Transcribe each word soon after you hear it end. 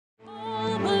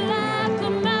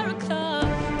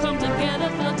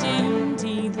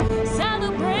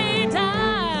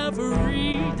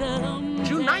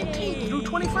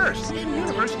21st in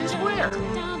University Square.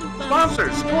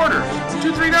 Sponsors, supporters,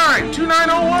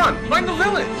 239-2901, Find the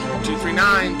Village,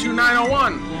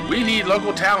 239-2901. We need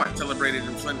local talent. Celebrated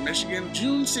in Flint, Michigan,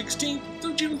 June 16th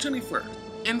through June 21st.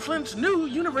 In Flint's new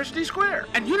University Square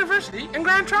and University in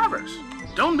Grand Traverse.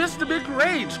 Don't miss the big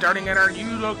parade starting at our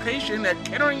new location at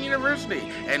Kettering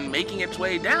University and making its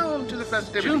way down to the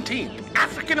festivities. Juneteenth,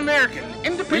 African American,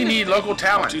 Independence. We need local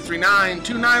talent.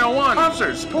 239-2901.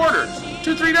 Sponsors, supporters.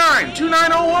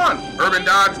 239-2901. Urban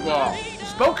Dodgeball.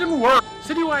 Spoken Word.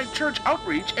 Citywide church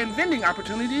outreach and vending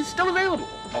opportunities still available.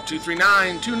 Call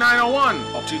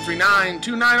 239-2901. Call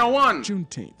 239-2901.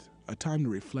 Juneteenth, a time to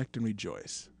reflect and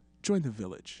rejoice. Join the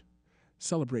village.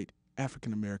 Celebrate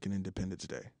African American Independence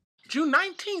Day. June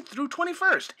 19th through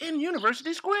 21st in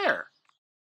University Square.